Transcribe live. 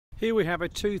Here we have a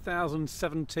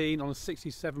 2017 on a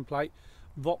 67 plate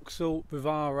Vauxhall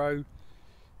Vivaro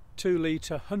 2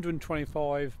 litre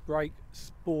 125 brake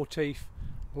Sportive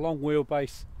long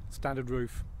wheelbase standard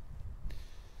roof.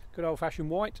 Good old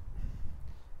fashioned white,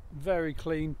 very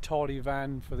clean tidy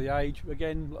van for the age.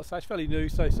 Again, like I say, it's fairly new,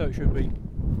 so it should be.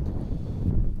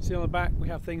 See on the back we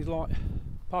have things like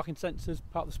parking sensors,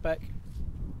 part of the spec,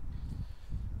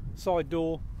 side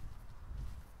door,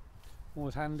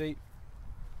 always handy.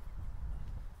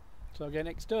 So again,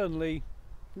 externally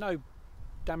no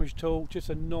damage at all, just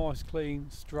a nice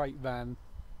clean straight van.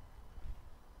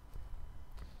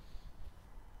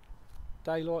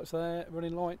 Daylights there,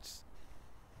 running lights,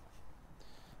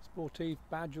 Sportive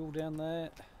badge all down there.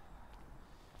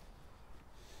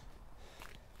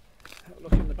 Have a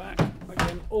look in the back.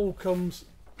 Again, all comes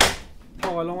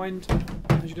high lined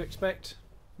as you'd expect.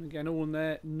 And again, all in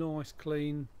there, nice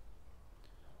clean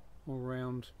all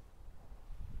round.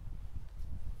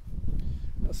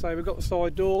 Let's say we've got the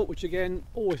side door, which again,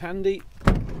 always handy.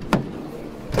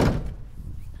 That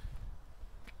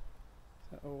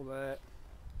all there.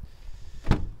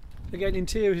 Again,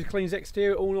 interior is clean as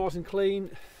exterior, all nice and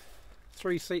clean.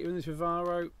 3-seater in this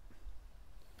Vivaro.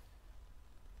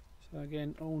 So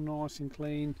again, all nice and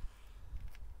clean,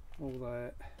 all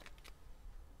there.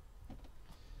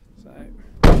 So,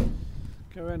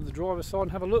 go around to the driver's side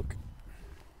and have a look.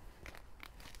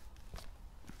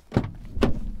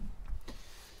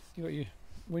 You've got your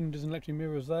windows and electric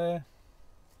mirrors there.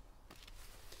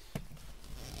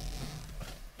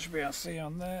 Should be able to see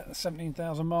on there,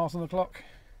 17,000 miles on the clock.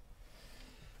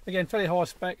 Again, fairly high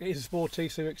spec. It is a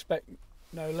Sportive, so you expect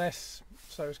no less.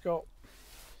 So it's got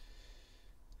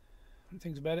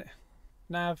things about it.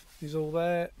 Nav is all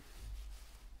there.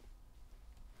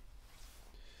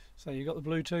 So you've got the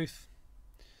Bluetooth,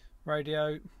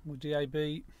 radio with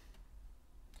DAB,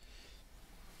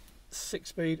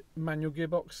 6-speed manual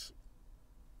gearbox,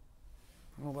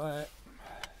 all there.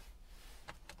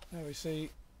 There we see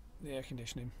the air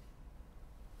conditioning.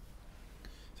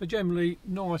 So generally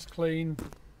nice clean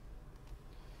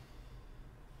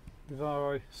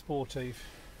Vivaro Sportive.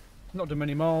 Not done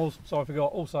many miles, so I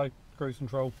forgot. Also cruise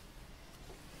control.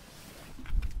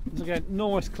 Once again,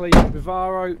 nice clean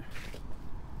Vivaro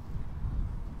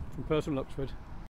from personal Luxford.